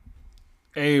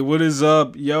Hey, what is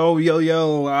up? Yo, yo,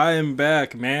 yo, I am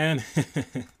back, man.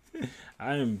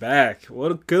 I am back.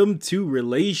 Welcome to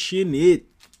Relation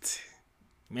It.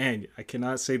 Man, I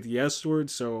cannot say the S word,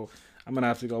 so I'm gonna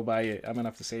have to go by it. I'm gonna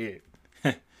have to say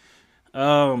it.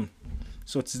 um,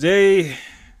 so today,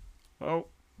 well,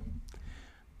 I'm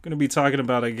gonna be talking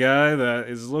about a guy that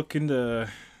is looking to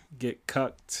get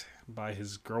cucked by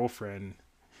his girlfriend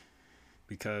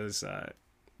because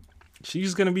she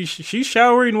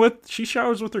showers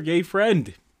with her gay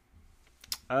friend.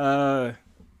 Uh,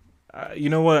 you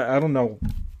know what? I don't know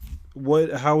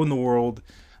how in the world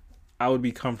I would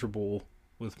be comfortable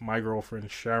with my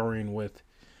girlfriend showering with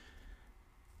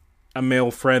a male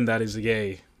friend that is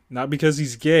gay. Not because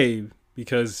he's gay,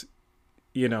 because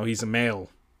he's a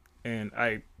male, and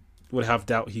I would have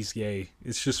doubt he's gay.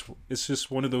 It's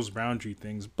just one of those boundary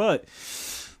things. But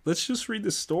let's just read the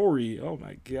story. Oh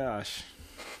my gosh,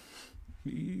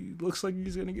 he looks like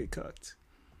he's gonna get cut.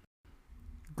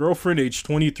 Girlfriend age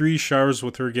 23 showers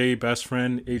with her gay best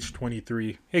friend age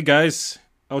 23. Hey guys,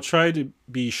 I'll try to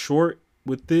be short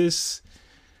with this.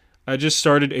 I just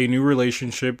started a new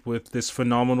relationship with this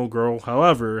phenomenal girl.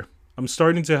 However, I'm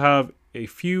starting to have a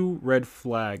few red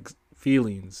flags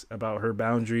feelings about her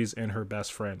boundaries and her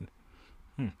best friend.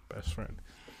 Best friend.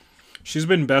 She's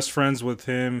been best friends with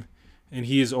him and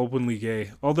he is openly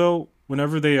gay. Although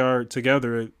whenever they are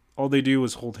together, all they do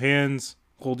is hold hands,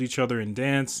 hold each other and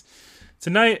dance.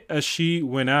 Tonight, as she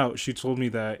went out, she told me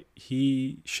that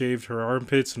he shaved her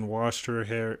armpits and washed her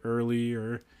hair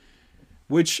earlier,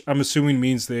 which I'm assuming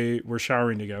means they were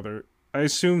showering together. I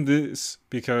assume this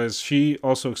because she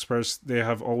also expressed they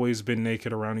have always been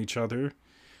naked around each other.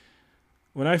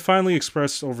 When I finally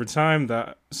expressed over time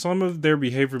that some of their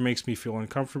behavior makes me feel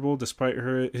uncomfortable despite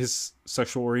his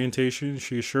sexual orientation,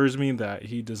 she assures me that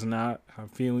he does not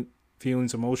have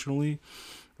feelings emotionally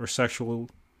or sexual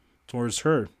towards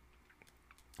her,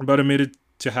 but admitted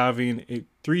to having a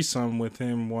threesome with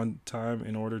him one time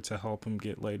in order to help him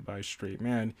get laid by a straight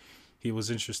man he was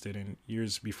interested in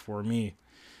years before me.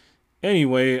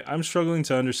 Anyway, I'm struggling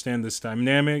to understand this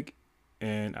dynamic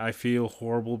and I feel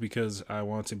horrible because I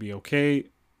want to be okay,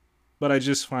 but I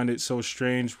just find it so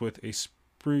strange with a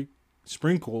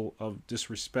sprinkle of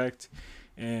disrespect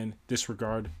and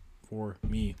disregard for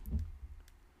me.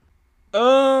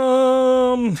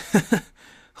 Um,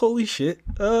 holy shit.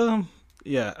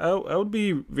 Yeah, I would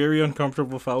be very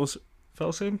uncomfortable if I was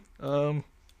him.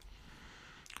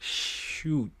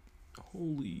 Shoot,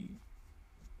 holy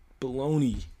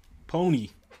baloney, pony.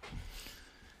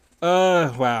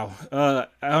 Wow.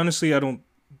 Honestly, I don't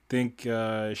think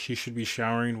she should be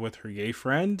showering with her gay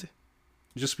friend.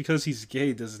 Just because he's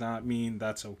gay does not mean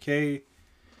that's okay.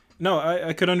 No,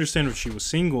 I could understand if she was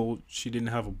single, she didn't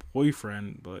have a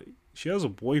boyfriend, but she has a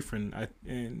boyfriend,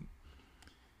 and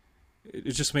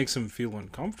it just makes him feel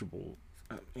uncomfortable.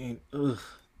 I mean, ugh.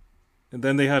 And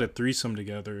then they had a threesome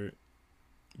together.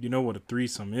 You know what a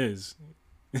threesome is?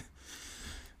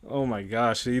 Oh my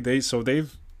gosh,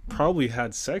 they've probably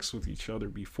had sex with each other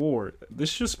before.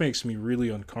 This just makes me really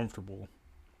uncomfortable.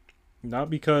 Not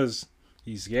because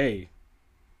he's gay.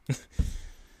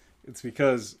 It's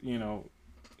because,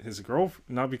 his girl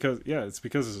not because yeah, it's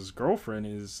because his girlfriend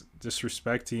is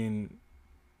disrespecting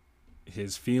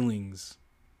his feelings,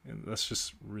 and that's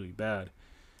just really bad.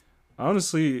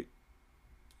 Honestly,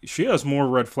 she has more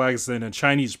red flags than a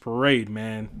Chinese parade,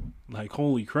 man. Like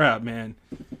holy crap, man.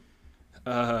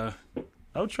 Uh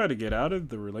I would try to get out of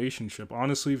the relationship.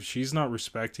 Honestly, if she's not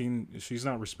respecting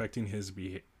his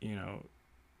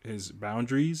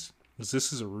boundaries, because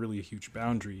this is a really huge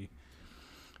boundary,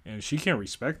 and if she can't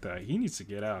respect that, he needs to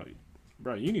get out,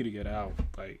 bro. You need to get out.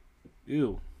 Like,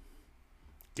 ew,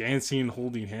 dancing,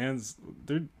 holding hands.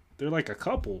 They're like a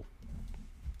couple.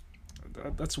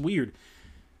 That's weird.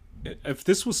 If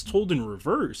this was told in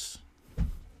reverse,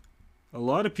 a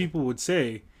lot of people would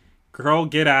say, "Girl,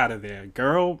 get out of there,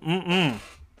 girl."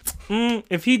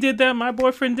 If he did that, my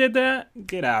boyfriend did that.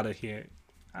 Get out of here.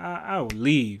 I will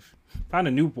leave. Find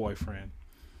a new boyfriend.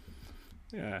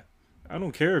 Yeah, I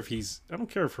don't care if he's. I don't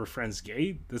care if her friend's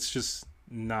gay. That's just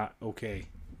not okay.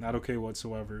 Not okay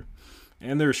whatsoever.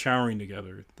 And they're showering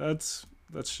together. That's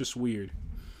just weird.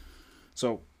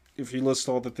 So if you list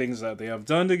all the things that they have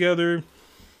done together,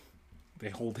 they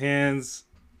hold hands,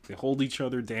 they hold each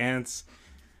other, dance,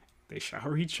 they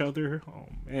shower each other. Oh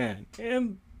man,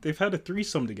 and they've had a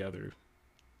threesome together.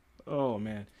 Oh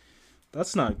man,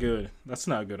 that's not good. That's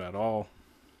not good at all.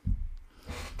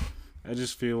 I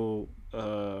just feel,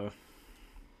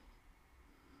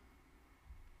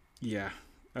 yeah,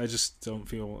 I just don't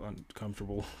feel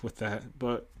uncomfortable with that.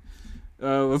 But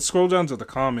let's scroll down to the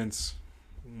comments.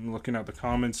 I'm looking at the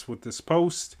comments with this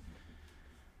post.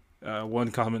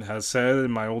 One comment has said,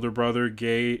 "My older brother,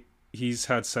 gay, he's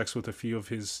had sex with a few of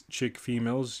his chick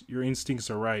females. Your instincts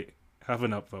are right. Have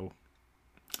an upvote."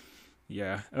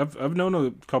 Yeah, I've known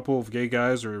a couple of gay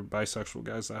guys or bisexual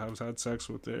guys that have had sex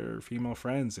with their female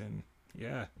friends, and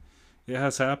yeah, it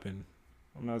has happened.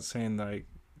 I'm not saying like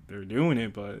they're doing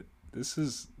it, but this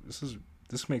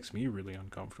makes me really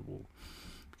uncomfortable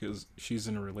because she's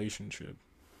in a relationship.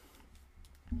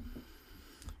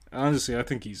 Honestly, I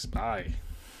think he's bi.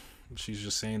 She's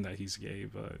just saying that he's gay,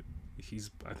 but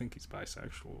I think he's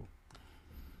bisexual.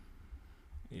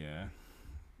 Yeah.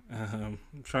 I'm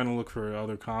trying to look for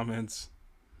other comments.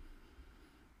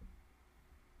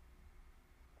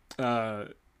 Uh,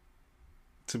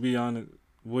 to be honest,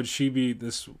 would she be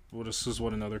this? Well, this is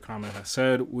what another comment has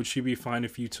said. Would she be fine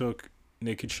if you took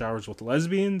naked showers with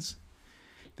lesbians?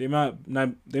 They might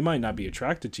not be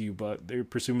attracted to you, but they're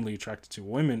presumably attracted to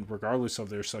women, regardless of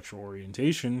their sexual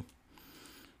orientation.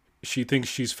 She thinks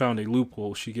she's found a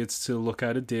loophole. She gets to look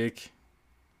at a dick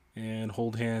and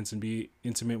hold hands and be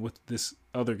intimate with this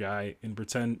other guy and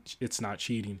pretend it's not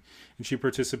cheating. And she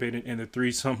participated in a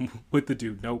threesome with the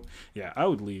dude. Nope. Yeah, I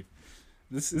would leave.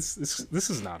 This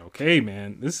is not okay,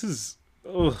 man. This is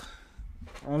ugh.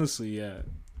 Honestly, yeah.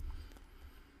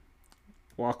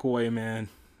 Walk away, man.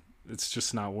 It's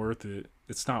just not worth it.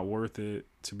 It's not worth it,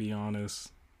 to be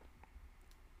honest.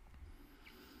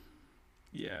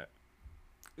 Yeah.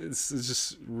 It's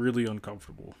just really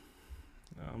uncomfortable.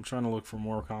 I'm trying to look for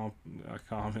more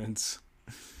comments.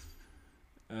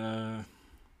 Uh,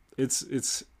 it's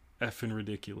effing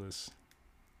ridiculous.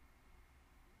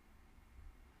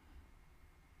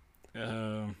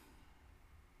 Uh,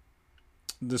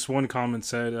 this one comment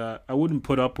said, "I wouldn't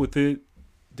put up with it.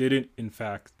 Didn't, in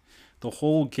fact. The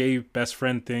whole gay best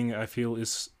friend thing, I feel,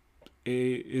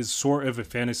 is sort of a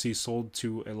fantasy sold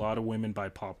to a lot of women by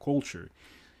pop culture.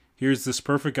 Here's this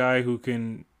perfect guy who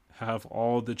can have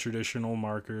all the traditional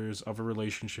markers of a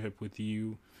relationship with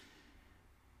you,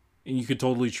 and you could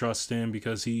totally trust him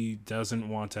because he doesn't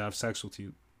want to have sex with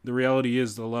you. The reality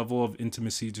is the level of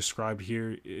intimacy described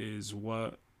here is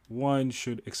what one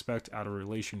should expect out of a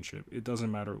relationship. It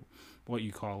doesn't matter what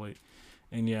you call it."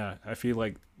 And yeah, I feel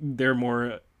like they're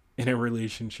more in a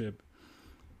relationship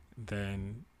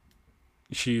than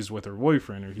she's with her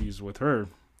boyfriend or he's with her.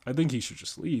 I think he should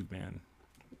just leave, man.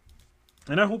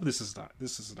 And I hope this is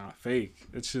not fake.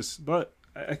 It's just, but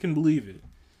I can believe it.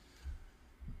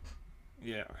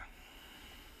 Yeah.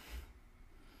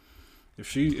 If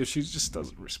she just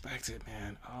doesn't respect it,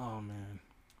 man. Oh man.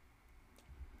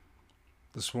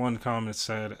 This one comment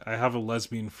said, "I have a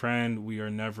lesbian friend. We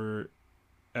are never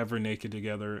ever naked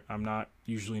together. I'm not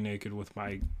usually naked with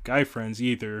my guy friends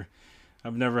either.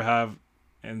 I've never have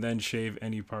and then shave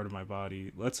any part of my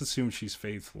body. Let's assume she's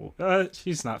faithful."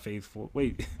 She's not faithful.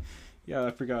 Wait. Yeah,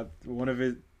 I forgot one of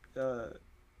it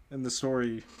in the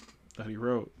story that he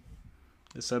wrote.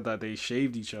 It said that they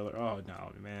shaved each other. Oh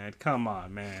no, man. Come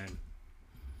on, man.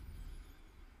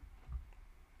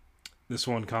 This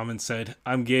one comment said,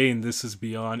 "I'm gay and this is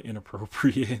beyond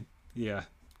inappropriate." Yeah.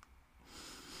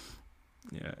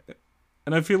 Yeah.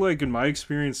 And I feel like in my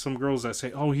experience, some girls that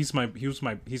say, "Oh, he's my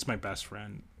best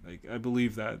friend." Like I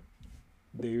believe that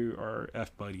they are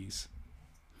F buddies.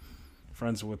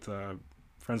 Friends with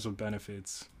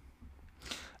benefits.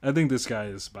 I think this guy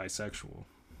is bisexual.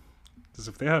 Because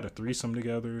if they had a threesome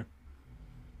together,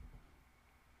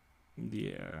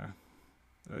 yeah,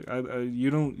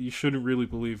 you shouldn't really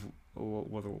believe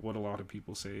what a lot of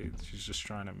people say. She's just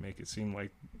trying to make it seem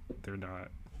like they're not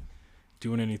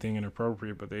doing anything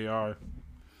inappropriate, but they are.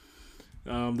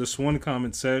 This one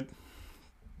comment said,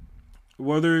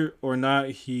 "Whether or not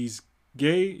he's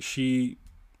gay, she,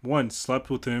 one, slept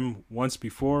with him once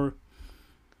before,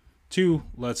 two,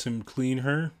 lets him clean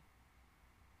her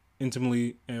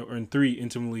intimately, and three,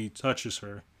 intimately touches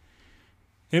her.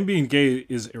 Him being gay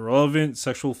is irrelevant.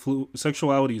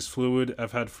 Sexuality is fluid.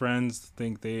 I've had friends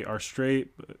think they are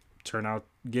straight, but turn out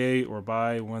gay or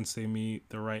bi once they meet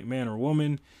the right man or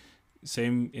woman.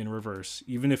 Same in reverse.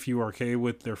 Even if you are okay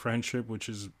with their friendship, which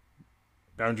is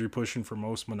boundary pushing for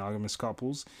most monogamous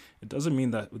couples, it doesn't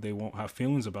mean that they won't have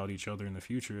feelings about each other in the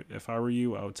future. If I were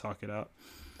you, I would talk it out,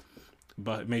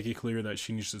 but make it clear that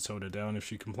she needs to tone it down. If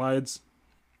she complies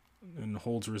and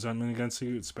holds resentment against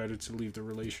you, it's better to leave the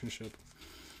relationship.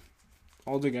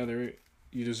 Altogether,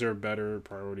 you deserve better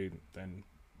priority than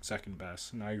second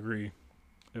best. And I agree.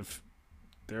 If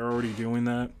they're already doing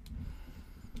that,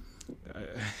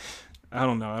 I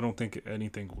don't know. I don't think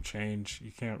anything will change.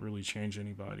 You can't really change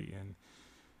anybody. And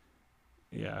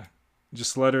yeah,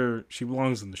 just let her. She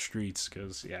belongs in the streets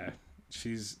because, yeah,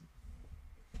 she's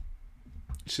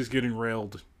She's getting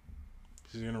railed.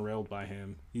 She's getting railed by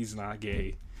him. He's not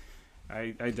gay.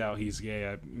 I doubt he's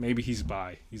gay. Maybe he's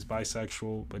bi. He's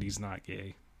bisexual, but he's not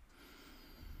gay.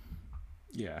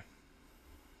 Yeah.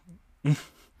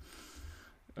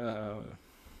 uh,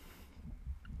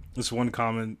 this one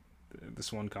comment.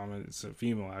 It's a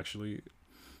female actually.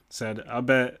 Said, "I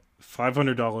bet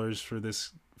 $500 for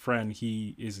this friend.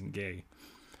 He isn't gay."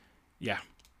 Yeah,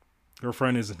 her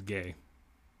friend isn't gay.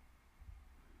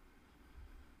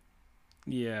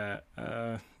 Yeah,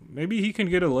 maybe he can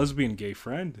get a lesbian gay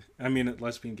friend. I mean, a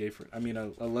lesbian gay friend. I mean,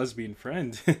 a lesbian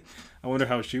friend. I wonder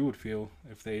how she would feel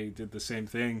if they did the same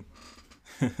thing.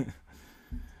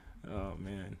 Oh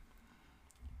man.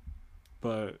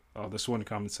 But this one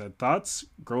comment said, "Thoughts,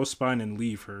 grow a spine and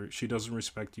leave her. She doesn't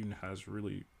respect you and has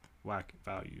really whack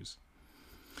values."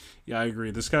 Yeah, I agree.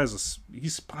 This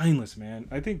he's spineless, man.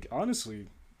 I think honestly,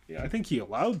 yeah, I think he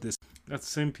allowed this. That's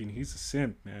simping. He's a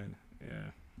simp, man.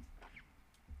 Yeah.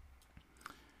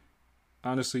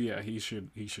 Honestly, yeah, he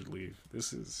should leave.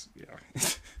 This is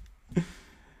yeah.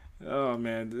 Oh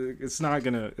man, it's not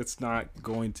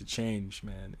going to change,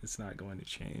 man. It's not going to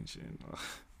change, and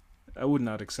I would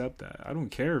not accept that. I don't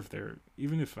care if they're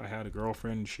even if I had a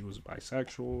girlfriend and she was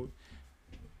bisexual,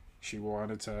 she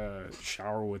wanted to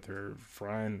shower with her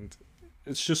friend.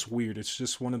 It's just weird. It's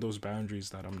just one of those boundaries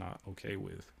that I'm not okay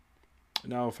with.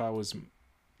 Now, if I was,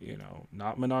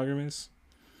 not monogamous,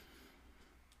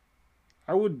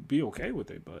 I would be okay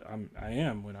with it. But I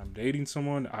am when I'm dating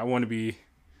someone. I want to be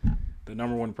the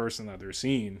number one person that they're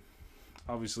seeing.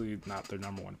 Obviously, not their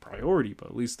number one priority, but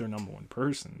at least their number one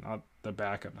person, not the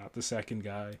backup, not the second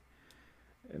guy.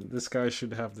 And this guy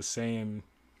should have the same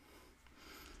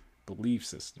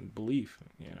belief.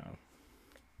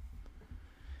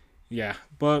 Yeah,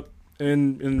 but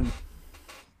in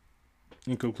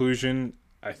conclusion,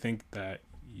 I think that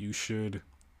you should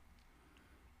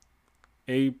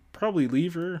probably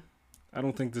leave her. I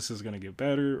don't think this is gonna get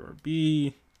better. Or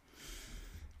B,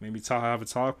 maybe have a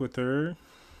talk with her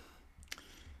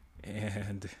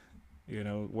and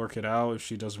work it out. If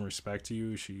she doesn't respect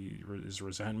you, she is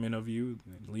resentment of you,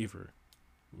 then leave her.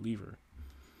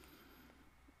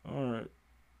 All right.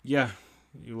 Yeah,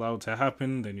 you allow it to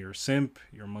happen, then you're a simp,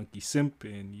 you're a monkey simp,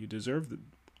 and you deserve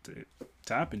to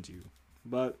happen to you.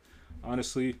 But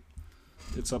honestly,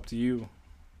 it's up to you.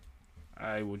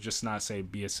 I would just not say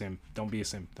be a simp. Don't be a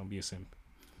simp. Don't be a simp.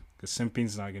 Because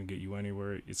simping's not going to get you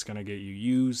anywhere. It's going to get you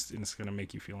used, and it's going to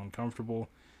make you feel uncomfortable.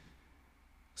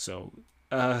 So,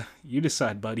 you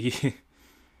decide, buddy.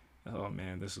 Oh,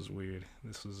 man, this is weird.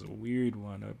 This was a weird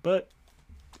one. But,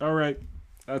 all right,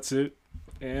 that's it.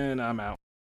 And I'm out.